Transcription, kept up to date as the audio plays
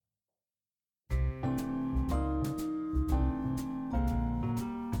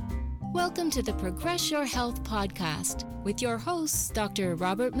Welcome to the Progress Your Health podcast with your hosts, Dr.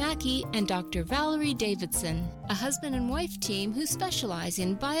 Robert Mackey and Dr. Valerie Davidson, a husband and wife team who specialize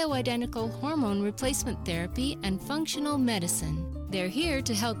in bioidentical hormone replacement therapy and functional medicine. They're here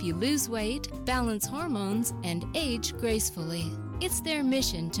to help you lose weight, balance hormones, and age gracefully. It's their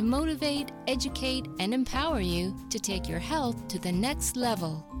mission to motivate, educate, and empower you to take your health to the next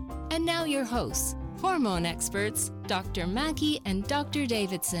level. And now your hosts, hormone experts, Dr. Mackey and Dr.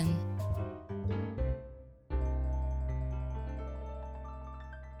 Davidson.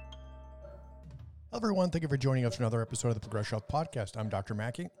 Hello, everyone. Thank you for joining us for another episode of the Progress Health Podcast. I'm Dr.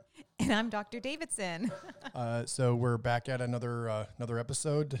 Mackey. And I'm Dr. Davidson. So we're back at another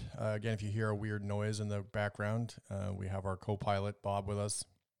episode. Again, if you hear a weird noise in the background, we have our co-pilot, Bob, with us.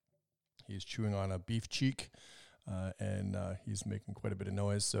 He's chewing on a beef cheek, and he's making quite a bit of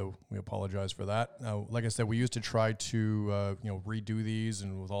noise, so we apologize for that. Like I said, we used to try to redo these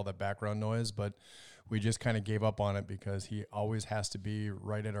and with all that background noise, but we just kind of gave up on it because he always has to be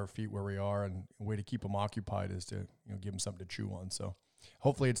right at our feet where we are, and a way to keep him occupied is to give him something to chew on. So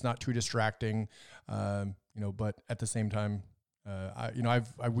hopefully it's not too distracting, but at the same time,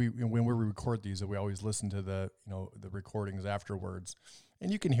 when we record these, we always listen to the recordings afterwards,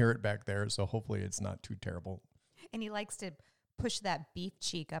 and you can hear it back there. So hopefully it's not too terrible. And he likes to push that beef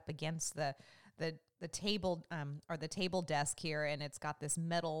cheek up against the table or the table desk here, and it's got this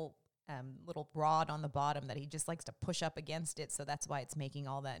metal little rod on the bottom that he just likes to push up against it. So that's why it's making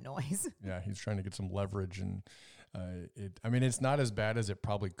all that noise. Yeah, he's trying to get some leverage, and it's not as bad as it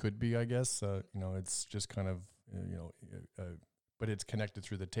probably could be, I guess. It's just kind of but it's connected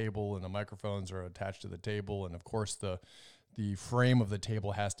through the table, and the microphones are attached to the table, and of course the frame of the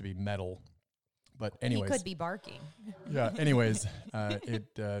table has to be metal. But anyways, he could be barking. Yeah. Anyways,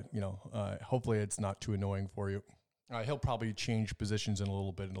 hopefully it's not too annoying for you. He'll probably change positions in a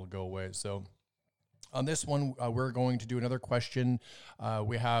little bit and it'll go away. So on this one, we're going to do another question.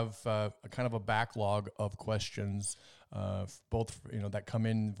 We have a kind of a backlog of questions, both that come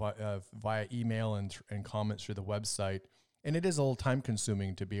in via email and comments through the website, and it is a little time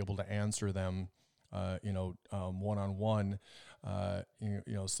consuming to be able to answer them. One-on-one,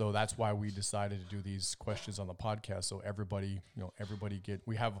 so that's why we decided to do these questions on the podcast. So everybody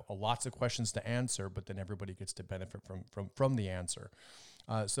we have lots of questions to answer, but then everybody gets to benefit from the answer.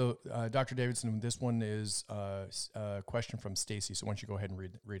 So Dr. Davidson, this one is a question from Stacy. So why don't you go ahead and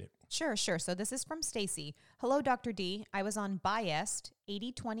read it? Sure. So this is from Stacy. Hello, Dr. D. I was on Biest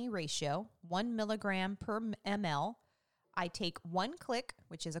 80-20 ratio, 1 milligram per ml. I take 1 click,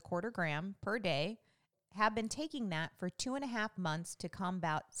 which is a 1/4 gram per day, have been taking that for 2.5 months to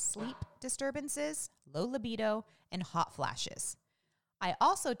combat sleep disturbances, low libido, and hot flashes. I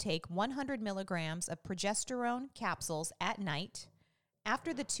also take 100 milligrams of progesterone capsules at night.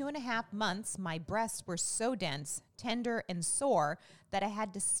 After the 2.5 months, my breasts were so dense, tender, and sore that I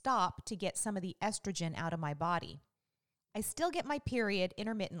had to stop to get some of the estrogen out of my body. I still get my period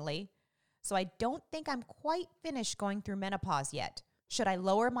intermittently, so I don't think I'm quite finished going through menopause yet. Should I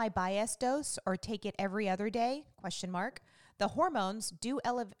lower my Biest dose or take it every other day? ? The hormones do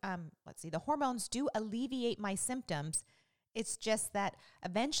alleviate my symptoms. It's just that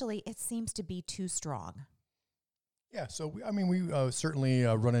eventually it seems to be too strong. Yeah, so we certainly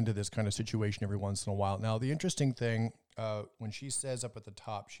run into this kind of situation every once in a while. Now, the interesting thing, when she says up at the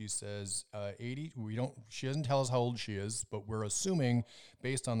top, she says 80. She doesn't tell us how old she is, but we're assuming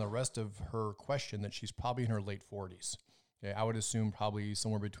based on the rest of her question that she's probably in her late 40s. Okay, I would assume probably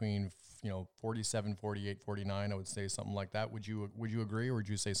somewhere between 47, 48, 49. I would say something like that. Would you agree, or would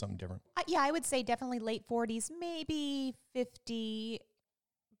you say something different? Yeah, I would say definitely late 40s, maybe 50.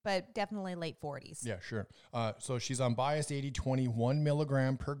 But definitely late 40s. Yeah, sure. So she's on Biest 80-20, 1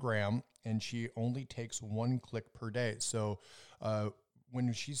 milligram per gram, and she only takes 1 click per day. So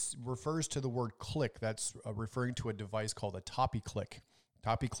when she refers to the word click, that's referring to a device called a Toppy Click.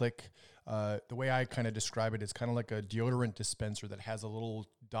 Toppy Click, the way I kind of describe it, it's kind of like a deodorant dispenser that has a little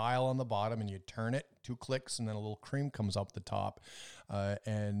dial on the bottom, and you turn it 2 clicks, and then a little cream comes up the top,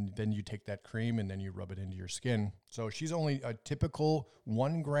 and then you take that cream and then you rub it into your skin. So she's only a typical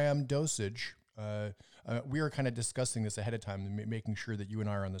 1 gram dosage. We are kind of discussing this ahead of time and making sure that you and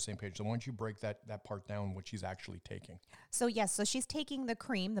I are on the same page. So why don't you break that part down, what she's actually taking? So yes, so she's taking the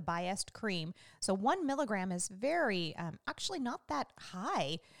cream, the Biest cream. So 1 milligram is very, actually not that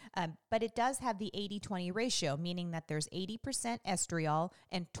high, but it does have the 80-20 ratio, meaning that there's 80% estriol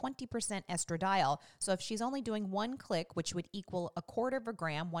and 20% estradiol. So if she's only doing 1 click, which would equal 1/4 of a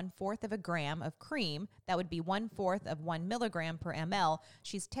gram, 1/4 of a gram of cream, that would be 1/4 of 1 milligram per ml.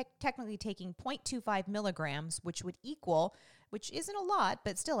 She's technically taking 0.25 milligrams, which would equal, which isn't a lot,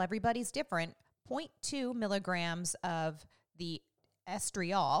 but still everybody's different, 0.2 milligrams of the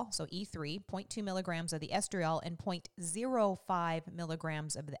estriol, so E3, 0.2 milligrams of the estriol, and 0.05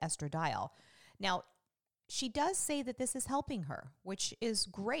 milligrams of the estradiol. Now, she does say that this is helping her, which is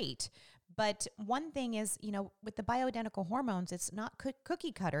great. But one thing is, with the bioidentical hormones, it's not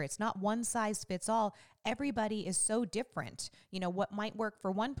cookie cutter. It's not one size fits all. Everybody is so different. What might work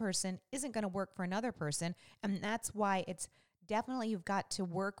for one person isn't going to work for another person. And that's why it's definitely you've got to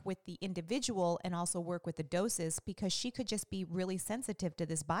work with the individual and also work with the doses, because she could just be really sensitive to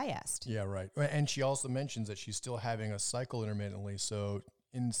this Biest. Yeah, right. And she also mentions that she's still having a cycle intermittently. So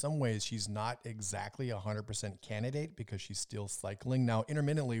in some ways, she's not exactly 100% candidate because she's still cycling. Now,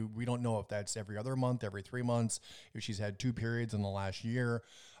 intermittently, we don't know if that's every other month, every 3 months, if she's had 2 periods in the last year.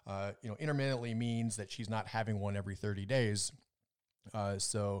 Intermittently means that she's not having one every 30 days. Her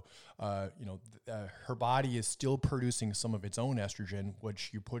body is still producing some of its own estrogen, which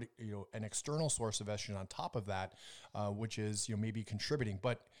you put, an external source of estrogen on top of that, which is, maybe contributing.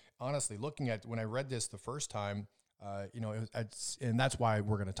 But honestly, looking at when I read this the first time, and that's why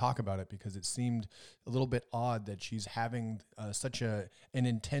we're going to talk about it, because it seemed a little bit odd that she's having such an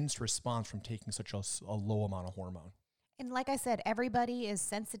intense response from taking such a low amount of hormone. And like I said, everybody is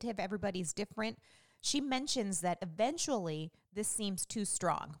sensitive. Everybody's different. She mentions that eventually this seems too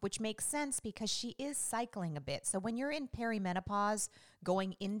strong, which makes sense because she is cycling a bit. So when you're in perimenopause,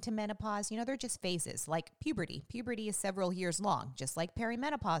 going into menopause, they're just phases like puberty. Puberty is several years long, just like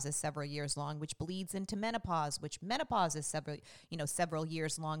perimenopause is several years long, which bleeds into menopause, which menopause is several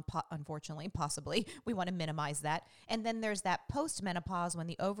years long, unfortunately, possibly. We want to minimize that. And then there's that post-menopause when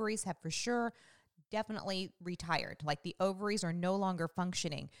the ovaries have for sure definitely retired. Like the ovaries are no longer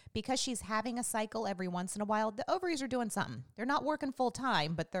functioning. Because she's having a cycle every once in a while, the ovaries are doing something. They're not working full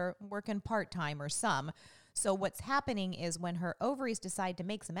time, but they're working part-time or some. So what's happening is when her ovaries decide to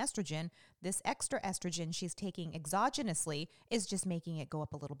make some estrogen, this extra estrogen she's taking exogenously is just making it go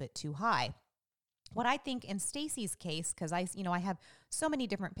up a little bit too high. What I think in Stacy's case, because I have so many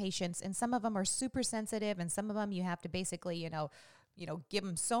different patients, and some of them are super sensitive, and some of them you have to basically, give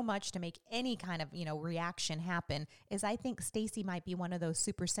them so much to make any kind of, reaction happen, is I think Stacy might be one of those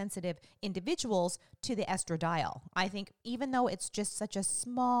super sensitive individuals to the estradiol. I think even though it's just such a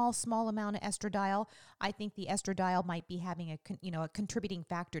small amount of estradiol, I think the estradiol might be having a contributing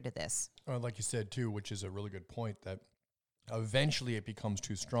factor to this. Like you said too, which is a really good point, that eventually it becomes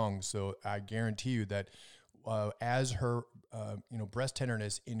too strong. So I guarantee you that as her breast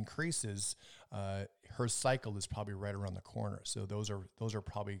tenderness increases, her cycle is probably right around the corner. So those are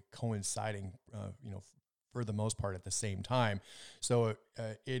probably coinciding, for the most part at the same time. So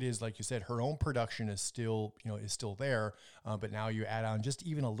it is, like you said, her own production is still there, but now you add on just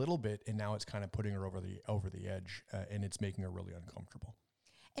even a little bit, and now it's kind of putting her over the edge, and it's making her really uncomfortable.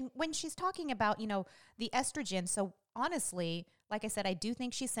 And when she's talking about, the estrogen, so honestly, like I said, I do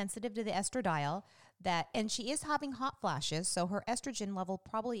think she's sensitive to the estradiol, and she is having hot flashes. So her estrogen level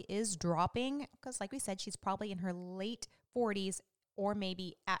probably is dropping because, like we said, she's probably in her late 40s or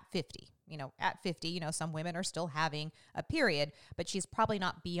maybe at 50. At 50, some women are still having a period, but she's probably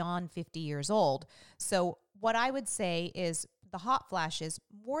not beyond 50 years old. So what I would say is the hot flashes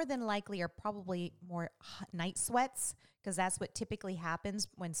more than likely are probably more night sweats, because that's what typically happens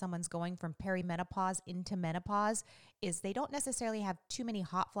when someone's going from perimenopause into menopause, is they don't necessarily have too many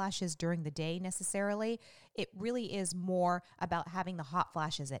hot flashes during the day necessarily. It really is more about having the hot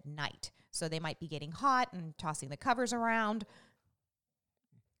flashes at night. So they might be getting hot and tossing the covers around.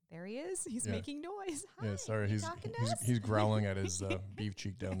 There he is. He's making noise. Hi, yeah, sorry. He's growling at his beef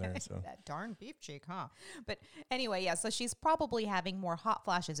cheek down there. So that darn beef cheek, huh? But anyway, yeah. So she's probably having more hot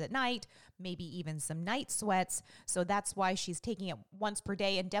flashes at night, maybe even some night sweats. So that's why she's taking it once per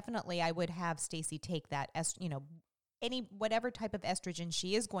day. And definitely, I would have Stacy take that, whatever type of estrogen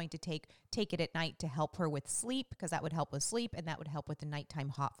she is going to take it at night to help her with sleep, because that would help with sleep and that would help with the nighttime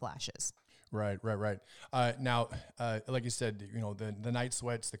hot flashes. Right. Now, like you said, the night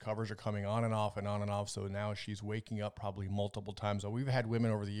sweats, the covers are coming on and off and on and off. So now she's waking up probably multiple times. So we've had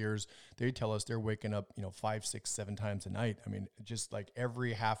women over the years, they tell us they're waking up, 5, 6, 7 times a night. I mean, just like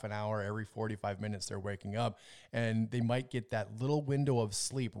every half an hour, every 45 minutes, they're waking up, and they might get that little window of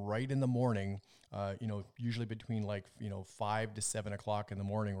sleep right in the morning. Usually between 5 to 7 o'clock in the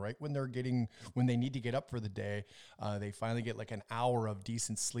morning, right when they need to get up for the day, they finally get like an hour of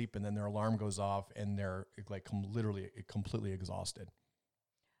decent sleep, and then their alarm goes off, and they're literally completely exhausted.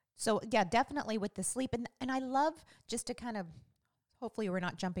 So yeah, definitely with the sleep, and I love, just to kind of hopefully we're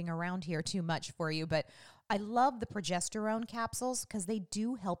not jumping around here too much for you, but I love the progesterone capsules because they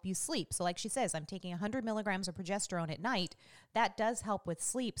do help you sleep. So like she says, I'm taking 100 milligrams of progesterone at night. That does help with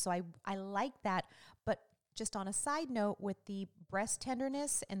sleep. So I like that. But just on a side note, with the breast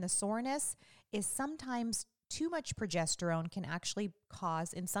tenderness and the soreness, is sometimes too much progesterone can actually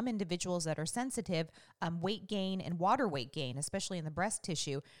cause, in some individuals that are sensitive, weight gain and water weight gain, especially in the breast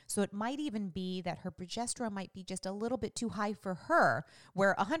tissue. So it might even be that her progesterone might be just a little bit too high for her,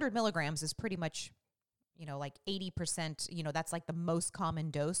 where 100 milligrams is pretty much, like 80%, that's like the most common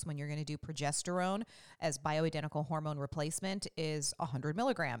dose when you're going to do progesterone as bioidentical hormone replacement is 100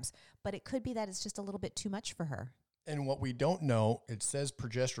 milligrams. But it could be that it's just a little bit too much for her. And what we don't know, it says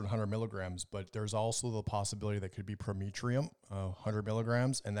progesterone 100 milligrams, but there's also the possibility that could be prometrium 100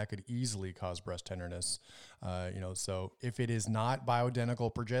 milligrams, and that could easily cause breast tenderness. So if it is not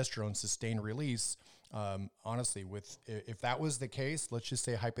bioidentical progesterone sustained release, honestly, if that was the case, let's just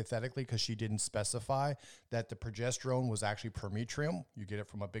say hypothetically, because she didn't specify that the progesterone was actually prometrium, you get it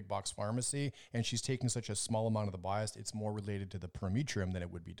from a big box pharmacy, and she's taking such a small amount of the Biest, it's more related to the prometrium than it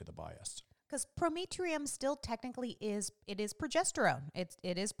would be to the Biest. Because prometrium still technically is progesterone.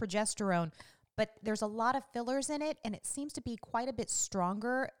 It is progesterone, but there's a lot of fillers in it, and it seems to be quite a bit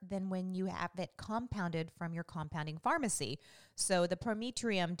stronger than when you have it compounded from your compounding pharmacy. So the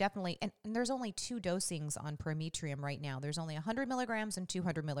prometrium definitely, and there's only 2 dosings on prometrium right now. There's only 100 milligrams and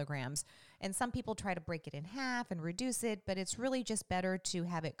 200 milligrams. And some people try to break it in half and reduce it, but it's really just better to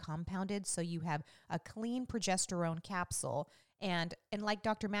have it compounded so you have a clean progesterone capsule. And like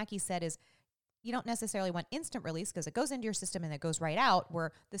Dr. Mackey said, is you don't necessarily want instant release because it goes into your system and it goes right out,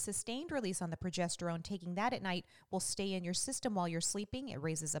 where the sustained release on the progesterone, taking that at night, will stay in your system while you're sleeping. It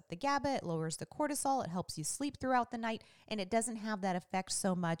raises up the GABA, it lowers the cortisol, it helps you sleep throughout the night, and it doesn't have that effect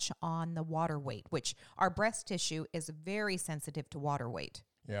so much on the water weight, which our breast tissue is very sensitive to water weight.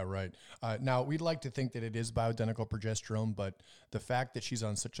 Yeah, right. Now, we'd like to think that it is bioidentical progesterone, but the fact that she's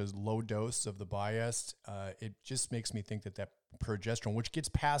on such a low dose of the Biest, it just makes me think that progesterone, which gets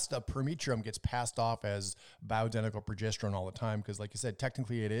passed up, prometrium gets passed off as bioidentical progesterone all the time, because like you said,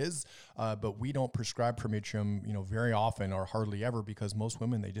 technically it is, but we don't prescribe prometrium, very often or hardly ever, because most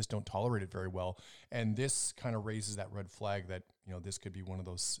women, they just don't tolerate it very well. And this kind of raises that red flag that, this could be one of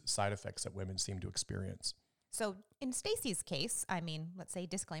those side effects that women seem to experience. So in Stacy's case, let's say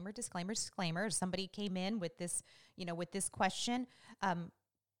disclaimer, somebody came in with this, with this question.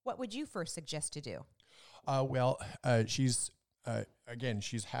 What would you first suggest to do? She's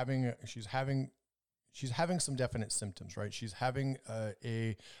having some definite symptoms, right? She's having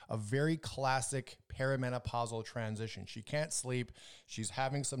a very classic perimenopausal transition. She can't sleep. She's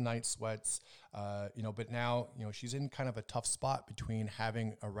having some night sweats, but now, she's in kind of a tough spot between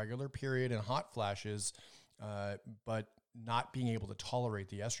having a regular period and hot flashes, but not being able to tolerate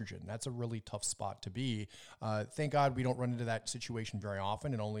the estrogen. That's a really tough spot to be. Thank God we don't run into that situation very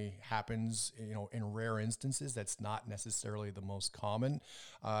often. It only happens, in rare instances. That's not necessarily the most common.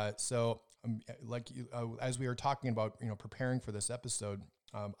 As we were talking about, preparing for this episode,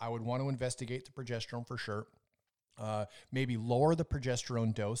 I would want to investigate the progesterone for sure. Maybe lower the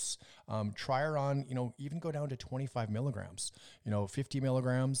progesterone dose, try her on, even go down to 25 milligrams, 50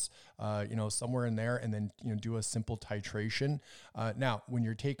 milligrams, somewhere in there, and then, do a simple titration. Now, when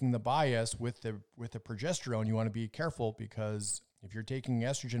you're taking the Biest with the progesterone, you want to be careful, because if you're taking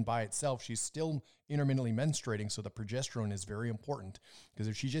estrogen by itself, she's still intermittently menstruating. So the progesterone is very important, because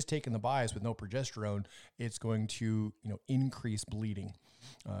if she's just taking the Biest with no progesterone, it's going to, increase bleeding.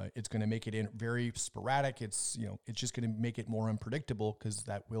 It's going to make it very sporadic. It's just going to make it more unpredictable, because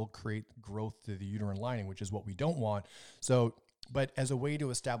that will create growth to the uterine lining, which is what we don't want. So, but as a way to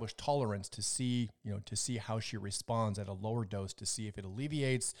establish tolerance, to see how she responds at a lower dose, to see if it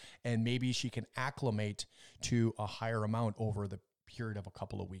alleviates, and maybe she can acclimate to a higher amount over the period of a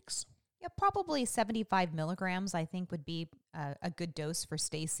couple of weeks. Yeah, probably 75 milligrams, I think, would be a good dose for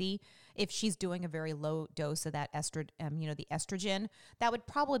Stacy. If she's doing a very low dose of that the estrogen, that would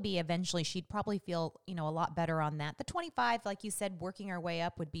probably be eventually, she'd probably feel, a lot better on that. The 25, like you said, working her way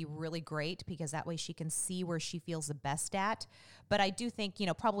up would be really great, because that way she can see where she feels the best at. But I do think,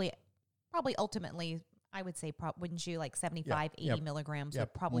 probably ultimately, I would say, wouldn't you, like 75, 80 milligrams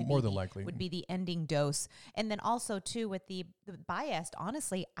would probably more than likely would be the ending dose. And then also too, with the Biest,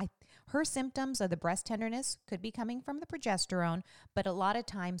 honestly, her symptoms of the breast tenderness could be coming from the progesterone, but a lot of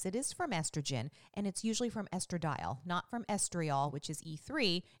times it is from estrogen, and it's usually from estradiol, not from estriol, which is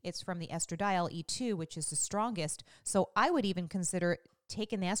E3. It's from the estradiol E2, which is the strongest. So I would even consider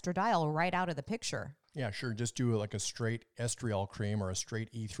taken the estradiol right out of the picture. Yeah, sure. Just do like a straight estriol cream or a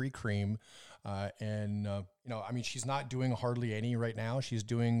straight E3 cream. She's not doing hardly any right now. She's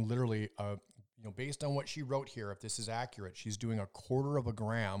doing literally, based on what she wrote here, if this is accurate, she's doing 1/4 of a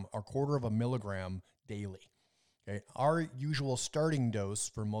gram or 1/4 of a milligram daily. Okay. Our usual starting dose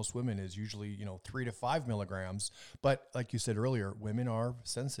for most women is usually, 3 to 5 milligrams. But like you said earlier, women are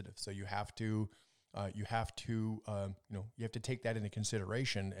sensitive. So you have to take that into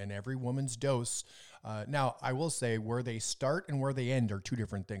consideration, and every woman's dose. Now, I will say where they start and where they end are two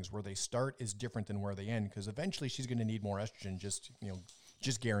different things. Where they start is different than where they end, because eventually she's going to need more estrogen,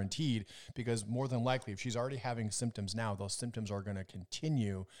 just guaranteed, because more than likely, if she's already having symptoms now, those symptoms are going to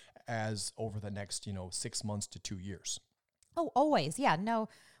continue as over the next, 6 months to 2 years. Oh, always. Yeah. No,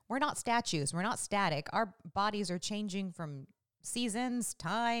 we're not statues. We're not static. Our bodies are changing from seasons,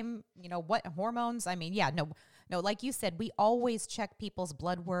 time, what hormones. I mean, no, like you said, we always check people's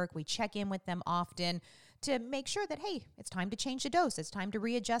blood work. We check in with them often to make sure that, hey, it's time to change the dose. It's time to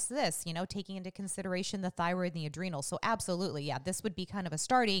readjust this, taking into consideration the thyroid and the adrenal. So absolutely, yeah, this would be kind of a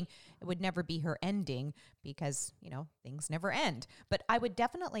starting. It would never be her ending because, things never end. But I would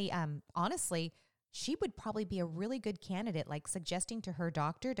definitely, honestly, she would probably be a really good candidate, like suggesting to her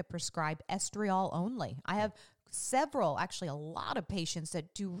doctor to prescribe estriol only. I have actually a lot of patients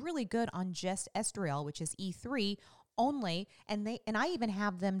that do really good on just estriol, which is E3 only. And I even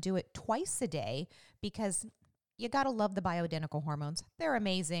have them do it twice a day, because you got to love the bioidentical hormones. They're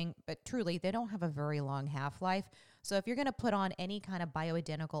amazing, but truly they don't have a very long half-life. So if you're going to put on any kind of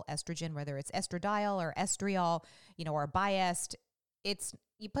bioidentical estrogen, whether it's estradiol or estriol, or Biest,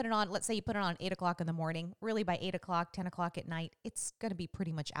 you put it on, let's say you put it on 8 o'clock in the morning, really by 8 o'clock, 10 o'clock at night, it's going to be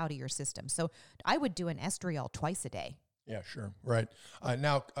pretty much out of your system. So I would do an estriol twice a day. Yeah, sure. Right.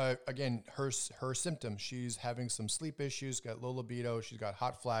 Now, again, her symptoms, she's having some sleep issues, got low libido, she's got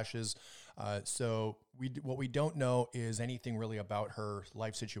hot flashes. So what we don't know is anything really about her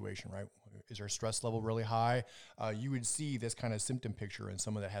life situation, right? Is her stress level really high? You would see this kind of symptom picture in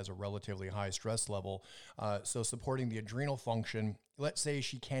someone that has a relatively high stress level. So supporting the adrenal function, let's say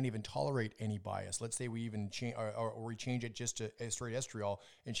she can't even tolerate any Biest. Let's say we even change or we change it just to straight estriol,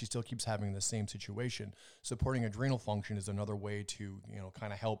 and she still keeps having the same situation. Supporting adrenal function is another way to,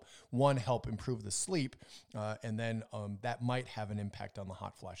 kind of help improve the sleep, and then that might have an impact on the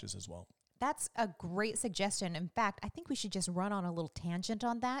hot flashes as well. That's a great suggestion. In fact, I think we should just run on a little tangent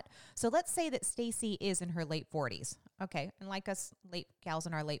on that. So let's say that Stacy is in her late 40s. Okay. And like us late gals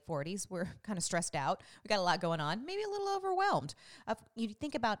in our late 40s, we're kind of stressed out. We got a lot going on, maybe a little overwhelmed. You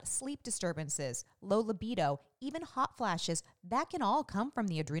think about sleep disturbances, low libido, even hot flashes, that can all come from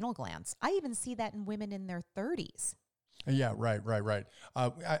the adrenal glands. I even see that in women in their 30s. Yeah, right.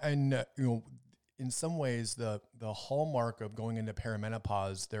 In some ways, the hallmark of going into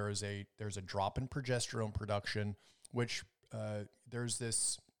perimenopause, there's a drop in progesterone production, which there's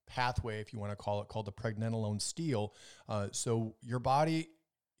this pathway, if you want to call it, called the pregnenolone steal. So your body,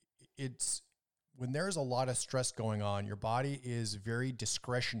 when there's a lot of stress going on, your body is very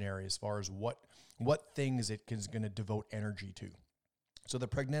discretionary as far as what things it is going to devote energy to. So the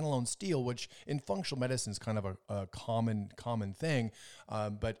pregnenolone steal, which in functional medicine is kind of a common thing,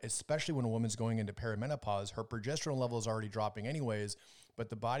 but especially when a woman's going into perimenopause, her progesterone level is already dropping anyways, but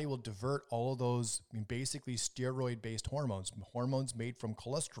the body will divert all of those basically steroid-based hormones made from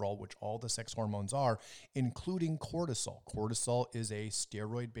cholesterol, which all the sex hormones are, including cortisol. Cortisol is a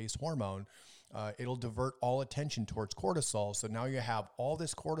steroid-based hormone. It'll divert all attention towards cortisol. So now you have all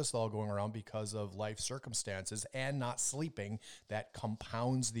this cortisol going around because of life circumstances and not sleeping. That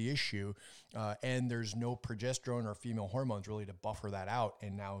compounds the issue. And there's no progesterone or female hormones really to buffer that out.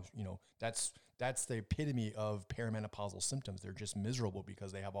 And now, that's the epitome of perimenopausal symptoms. They're just miserable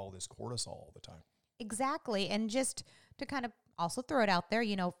because they have all this cortisol all the time. Exactly. And just to kind of also throw it out there,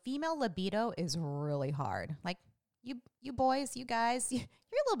 female libido is really hard. Like, you boys, you guys, you're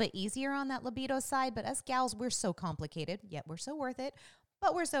a little bit easier on that libido side, but us gals, we're so complicated, yet we're so worth it.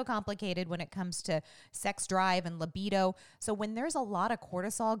 But we're so complicated when it comes to sex drive and libido. So when there's a lot of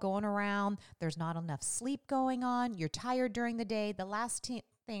cortisol going around, there's not enough sleep going on, you're tired during the day, the last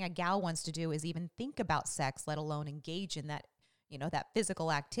thing a gal wants to do is even think about sex, let alone engage in that, that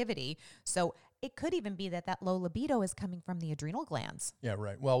physical activity. So it could even be that low libido is coming from the adrenal glands. Yeah,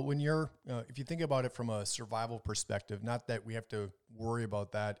 right. Well, when if you think about it from a survival perspective, not that we have to worry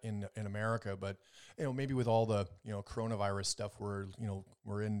about that in America, but maybe with all the coronavirus stuff,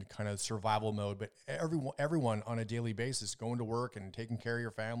 we're in kind of survival mode. But everyone on a daily basis, going to work and taking care of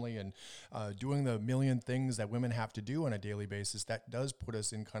your family and doing the million things that women have to do on a daily basis, that does put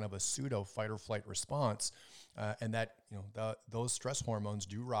us in kind of a pseudo fight or flight response, and that those stress hormones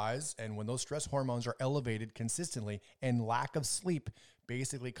do rise, and when those stress hormones are elevated consistently, and lack of sleep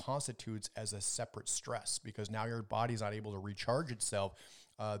basically constitutes as a separate stress, because now your body's not able to recharge itself,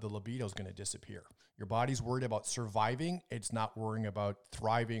 the libido is going to disappear. Your body's worried about surviving. It's not worrying about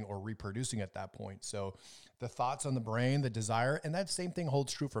thriving or reproducing at that point. So the thoughts on the brain, the desire, and that same thing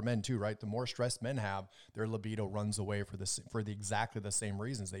holds true for men too, right? The more stress men have, their libido runs away for the exactly the same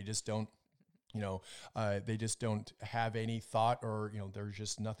reasons. They just don't they just don't have any thought, or, there's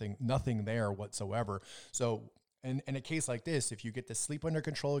just nothing there whatsoever. So in a case like this, if you get the sleep under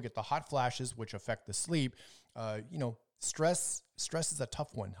control, you get the hot flashes, which affect the sleep, stress is a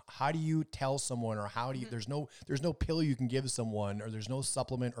tough one. How do you tell someone, or how do you, there's no pill you can give someone, or there's no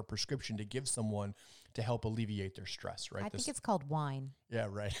supplement or prescription to give someone to help alleviate their stress, right? I think it's called wine. Yeah,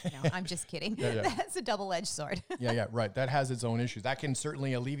 right. No, I'm just kidding. Yeah. That's a double-edged sword. Yeah, right. That has its own issues. That can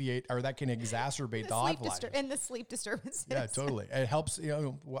certainly alleviate, or that can exacerbate the hot flashes. And the sleep disturbances. Yeah, totally. It helps,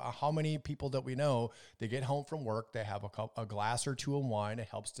 how many people that we know, they get home from work, they have a glass or two of wine. It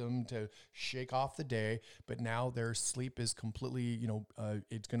helps them to shake off the day, but now their sleep is completely,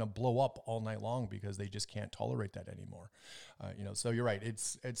 it's going to blow up all night long because they just can't tolerate that anymore. So you're right.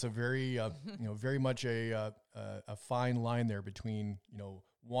 It's a very, very much a fine line there between,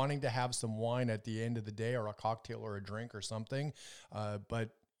 wanting to have some wine at the end of the day, or a cocktail or a drink or something. But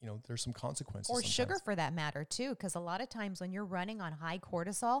there's some consequences. Or sometimes. Sugar for that matter too, because a lot of times when you're running on high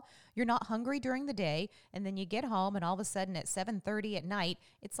cortisol, you're not hungry during the day, and then you get home and all of a sudden at 7:30 at night,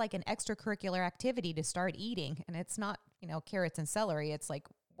 it's like an extracurricular activity to start eating. And it's not, carrots and celery. It's like,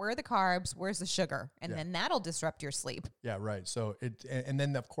 where are the carbs? Where's the sugar? And then that'll disrupt your sleep. Yeah, right. So and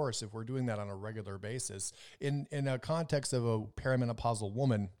then of course, if we're doing that on a regular basis, in a context of a perimenopausal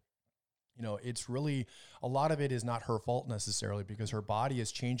woman, it's really, a lot of it is not her fault necessarily, because her body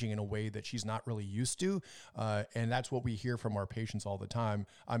is changing in a way that she's not really used to. And that's what we hear from our patients all the time.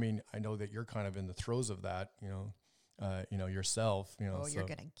 I mean, I know that you're kind of in the throes of that, yourself, you're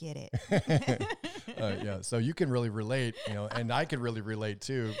going to get it. So you can really relate, and I can really relate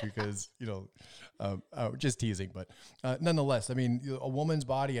too, because, just teasing, but nonetheless, I mean, a woman's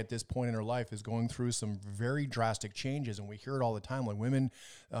body at this point in her life is going through some very drastic changes, and we hear it all the time. When women,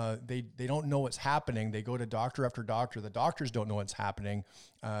 they don't know what's happening. They go to doctor after doctor. The doctors don't know what's happening.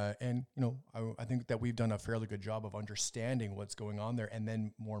 I think that we've done a fairly good job of understanding what's going on there, and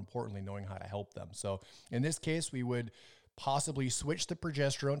then more importantly, knowing how to help them. So in this case, we would possibly switch the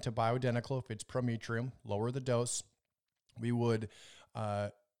progesterone to bioidentical if it's prometrium, lower the dose. We would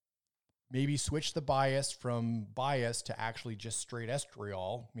maybe switch the Biest from Biest to actually just straight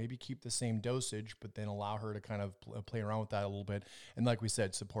estriol, maybe keep the same dosage, but then allow her to kind of play around with that a little bit. And like we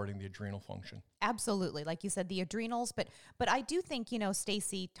said, supporting the adrenal function. Absolutely. Like you said, the adrenals, but I do think,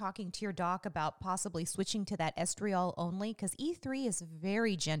 Stacey, talking to your doc about possibly switching to that estriol only, because E3 is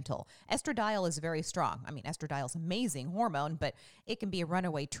very gentle. Estradiol is very strong. I mean, estradiol is an amazing hormone, but it can be a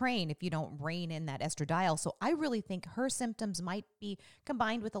runaway train if you don't rein in that estradiol. So I really think her symptoms might be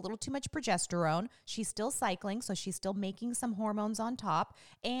combined with a little too much progesterone. She's still cycling, so she's still making some hormones on top,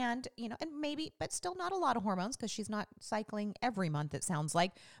 and maybe, but still not a lot of hormones, because she's not cycling every month, it sounds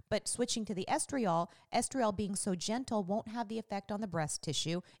like. But switching to the estriol being so gentle won't have the effect on the breast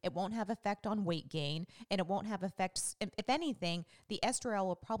tissue. It won't have effect on weight gain, and it won't have effects. If anything, the estriol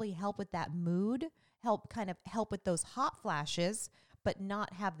will probably help with that mood, help with those hot flashes, but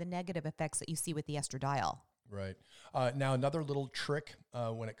not have the negative effects that you see with the estradiol. Right. Now, another little trick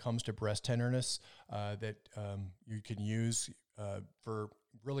when it comes to breast tenderness that you can use for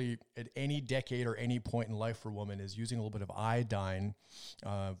really at any decade or any point in life for women is using a little bit of iodine.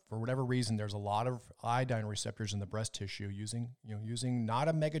 For whatever reason, there's a lot of iodine receptors in the breast tissue. Using not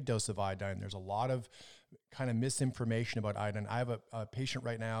a mega dose of iodine. There's a lot of kind of misinformation about iodine. I have a patient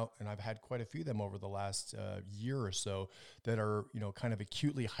right now, and I've had quite a few of them over the last year or so, that are kind of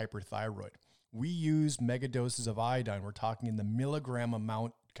acutely hyperthyroid. We use mega doses of iodine. We're talking in the milligram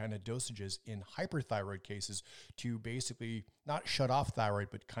amount kind of dosages in hyperthyroid cases to basically not shut off thyroid,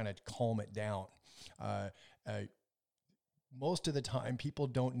 but kind of calm it down. Most of the time, people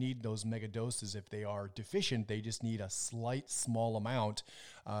don't need those mega doses if they are deficient. They just need a small amount.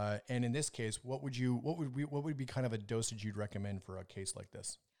 And in this case, what would be kind of a dosage you'd recommend for a case like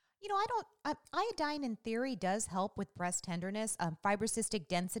this? Iodine in theory does help with breast tenderness. Fibrocystic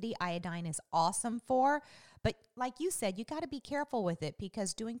density, iodine is awesome for, But like you said, you got to be careful with it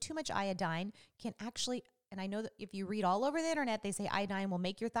because doing too much iodine can actually, and I know that if you read all over the internet, they say iodine will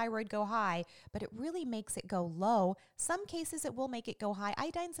make your thyroid go high, but it really makes it go low. Some cases it will make it go high.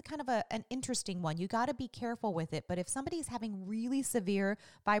 Iodine's a kind of an interesting one. You got to be careful with it. But if somebody's having really severe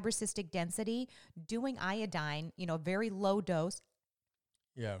fibrocystic density, doing iodine, very low dose.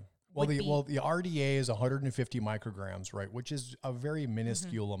 Yeah. Well, the RDA is 150 micrograms, right, which is a very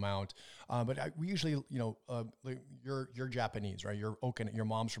minuscule amount. But we usually, like you're Japanese, right? Your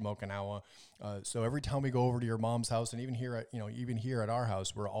mom's from Okinawa, so every time we go over to your mom's house, and even here at our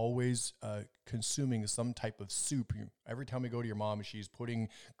house, we're always consuming some type of soup. Every time we go to your mom, she's putting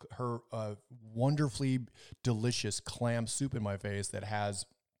her wonderfully delicious clam soup in my face that has.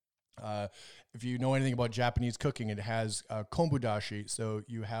 If you know anything about Japanese cooking, it has kombu dashi. So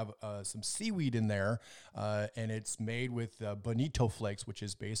you have some seaweed in there, and it's made with bonito flakes, which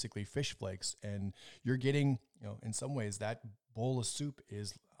is basically fish flakes. And you're getting, in some ways, that bowl of soup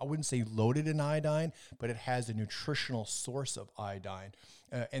is, I wouldn't say loaded in iodine, but it has a nutritional source of iodine.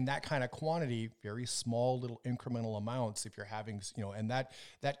 And that kind of quantity, very small little incremental amounts, if you're having, and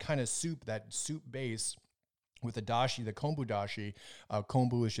that kind of soup, that soup base, with the dashi, the kombu dashi,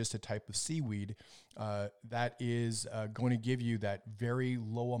 kombu is just a type of seaweed that is going to give you that very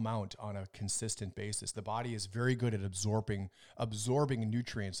low amount on a consistent basis. The body is very good at absorbing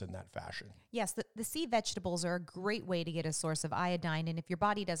nutrients in that fashion. Yes, the sea vegetables are a great way to get a source of iodine, and if your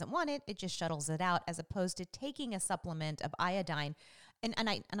body doesn't want it, it just shuttles it out, as opposed to taking a supplement of iodine. And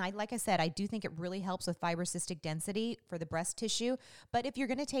I like I said, I do think it really helps with fibrocystic density for the breast tissue. But if you're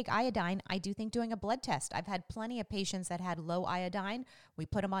going to take iodine, I do think doing a blood test. I've had plenty of patients that had low iodine. We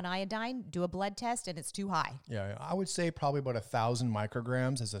put them on iodine, do a blood test, and it's too high. Yeah, I would say probably about 1,000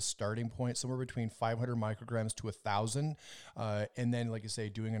 micrograms as a starting point, somewhere between 500 micrograms to 1,000. And then, like you say,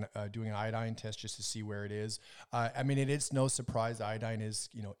 doing an iodine test just to see where it is. I mean, it is no surprise iodine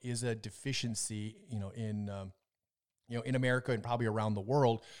is a deficiency, in America and probably around the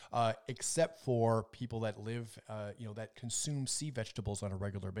world, except for people that live, that consume sea vegetables on a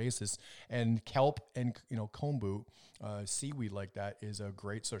regular basis. And kelp and, kombu, seaweed like that, is a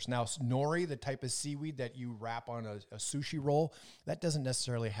great source. Now, nori, the type of seaweed that you wrap on a sushi roll, that doesn't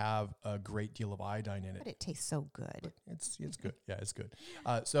necessarily have a great deal of iodine in it. But it tastes so good. It's good. Yeah, it's good.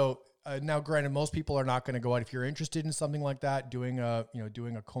 Now, granted, most people are not going to go out. If you're interested in something like that, doing a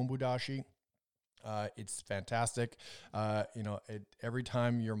kombu dashi, it's fantastic. Every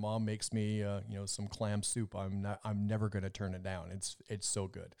time your mom makes me, some clam soup, I'm never going to turn it down. It's so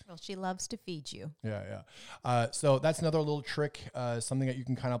good. Well, she loves to feed you. Yeah. So that's another little trick, something that you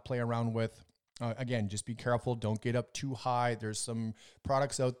can kind of play around with. Again, just be careful. Don't get up too high. There's some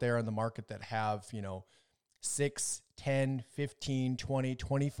products out there on the market that have, 6, 10, 15, 20,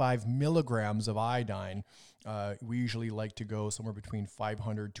 25 milligrams of iodine. We usually like to go somewhere between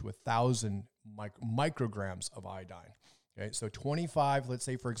 500 to 1,000 micrograms of iodine. Okay, so 25, let's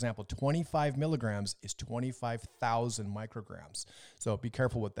say, for example, 25 milligrams is 25,000 micrograms. So be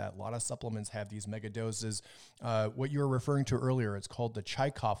careful with that. A lot of supplements have these mega doses. What you were referring to earlier, it's called the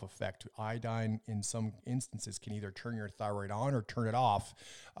Chekhov effect. Iodine, in some instances, can either turn your thyroid on or turn it off.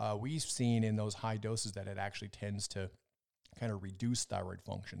 We've seen in those high doses that it actually tends to kind of reduce thyroid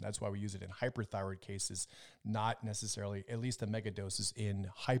function. That's why we use it in hyperthyroid cases, not necessarily, at least the mega doses, in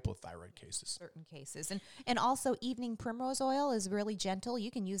hypothyroid cases. Certain cases. And also evening primrose oil is really gentle.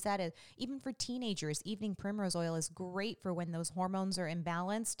 You can use that even for teenagers. Evening primrose oil is great for when those hormones are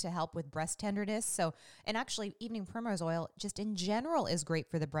imbalanced to help with breast tenderness. So, and actually evening primrose oil just in general is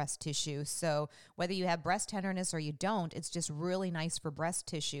great for the breast tissue. So whether you have breast tenderness or you don't, it's just really nice for breast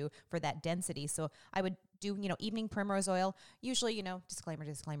tissue for that density. So I would do, evening primrose oil, usually,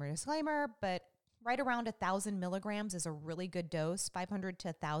 disclaimer, but right around 1,000 milligrams is a really good dose. 500 to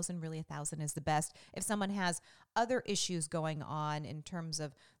 1,000, really 1,000 is the best. If someone has other issues going on in terms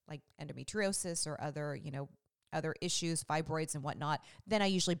of like endometriosis or other issues, fibroids and whatnot, then I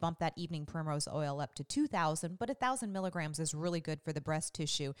usually bump that evening primrose oil up to 2,000, but 1,000 milligrams is really good for the breast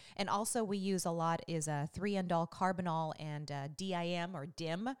tissue. And also we use a lot is 3-indole carbinol and DIM or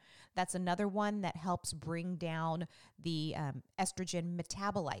DIM. That's another one that helps bring down the estrogen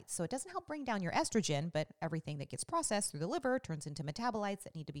metabolites. So it doesn't help bring down your estrogen, but everything that gets processed through the liver turns into metabolites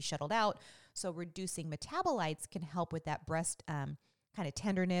that need to be shuttled out. So reducing metabolites can help with that breast kind of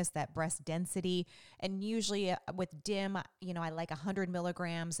tenderness, that breast density. And usually with DIM, I like 100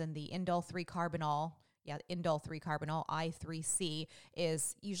 milligrams, and the indole 3-carbinol indole 3-carbinol, I3C,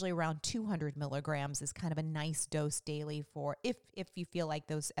 is usually around 200 milligrams is kind of a nice dose daily for if you feel like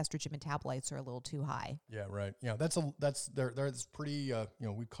those estrogen metabolites are a little too high. Yeah, right. Yeah, that's pretty,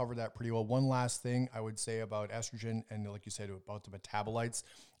 we covered that pretty well. One last thing I would say about estrogen and like you said about the metabolites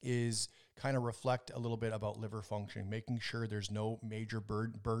is kind of reflect a little bit about liver function, making sure there's no major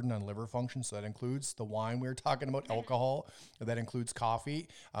burden on liver function. So that includes the wine we were talking about, alcohol, that includes coffee.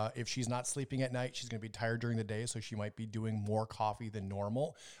 If she's not sleeping at night, she's going to be tired during the day, so she might be doing more coffee than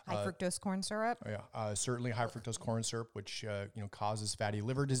normal. High fructose corn syrup. Yeah, certainly high fructose corn syrup, which causes fatty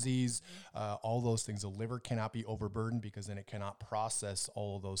liver disease. All those things. The liver cannot be overburdened because then it cannot process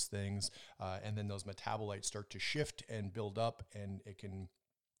all of those things, and then those metabolites start to shift and build up, and it can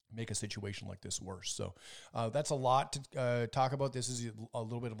make a situation like this worse. So that's a lot to talk about. This is a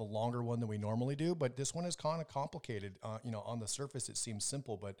little bit of a longer one than we normally do, but this one is kind of complicated. On the surface, it seems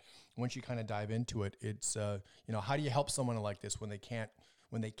simple, but once you kind of dive into it, it's, how do you help someone like this when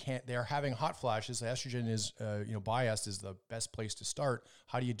they're having hot flashes? Estrogen is, Biest is the best place to start.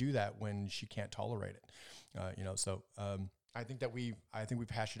 How do you do that when she can't tolerate it? I think we've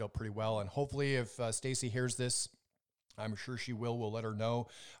hashed it out pretty well. And hopefully if Stacey hears this, I'm sure she will. We'll let her know.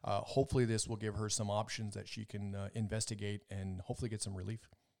 Hopefully this will give her some options that she can investigate and hopefully get some relief.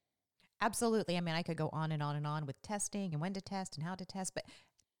 Absolutely. I mean, I could go on and on and on with testing and when to test and how to test, but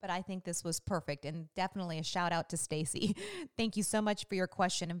I think this was perfect, and definitely a shout out to Stacey. Thank you so much for your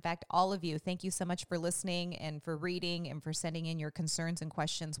question. In fact, all of you, thank you so much for listening and for reading and for sending in your concerns and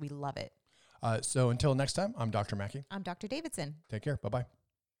questions. We love it. So until next time, I'm Dr. Mackey. I'm Dr. Davidson. Take care. Bye-bye.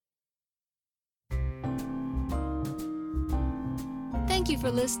 Thank you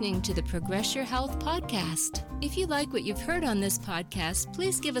for listening to the Progress Your Health podcast. If you like what you've heard on this podcast,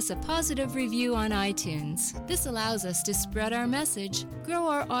 please give us a positive review on iTunes. This allows us to spread our message, grow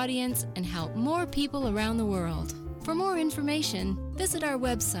our audience, and help more people around the world. For more information, visit our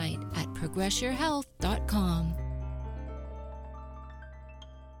website at progressyourhealth.com.